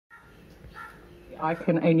I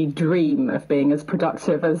can only dream of being as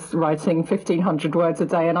productive as writing 1,500 words a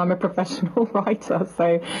day, and I'm a professional writer,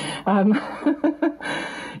 so...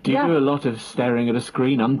 Do you do a lot of staring at a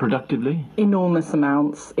screen unproductively? Enormous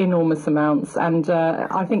amounts, and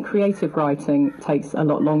I think creative writing takes a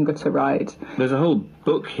lot longer to write. There's a whole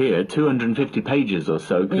book here, 250 pages or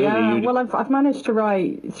so. Clearly well, I've managed to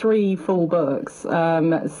write 3 full books,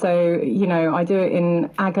 so, you know, I do it in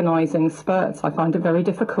agonising spurts. I find it very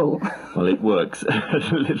difficult. Well, it works,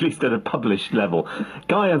 at least at a published level.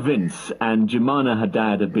 Gaia Vince and Jumana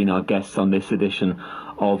Haddad have been our guests on this edition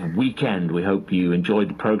of Weekend. We hope you enjoyed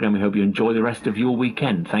the programme. We hope you enjoy the rest of your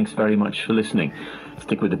weekend. Thanks very much for listening.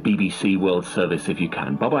 Stick with the BBC World Service if you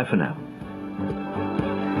can. Bye-bye for now.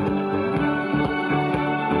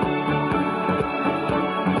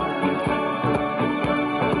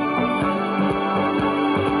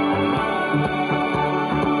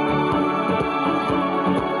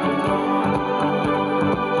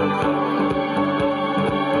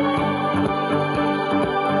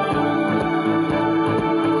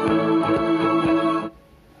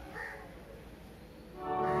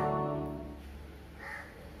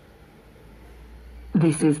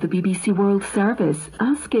 This is the BBC World Service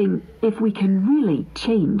asking if we can really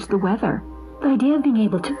change the weather. The idea of being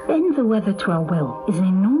able to bend the weather to our will is an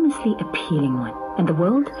enormously appealing one, and the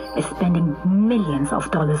world is spending millions of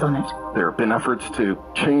dollars on it. There have been efforts to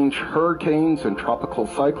change hurricanes and tropical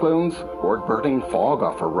cyclones or burning fog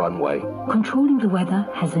off a runway. Controlling the weather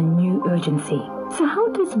has a new urgency. So how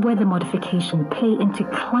does weather modification play into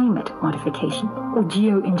climate modification or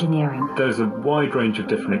geoengineering? There's a wide range of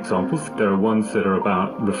different examples. There are ones that are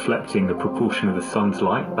about reflecting the proportion of the sun's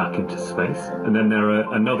light back into space. And then there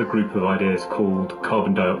are another group of ideas called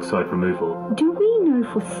carbon dioxide removal. Do we know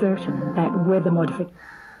for certain that weather modification...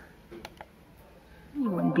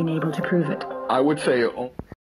 anyone been able to prove it? I would say...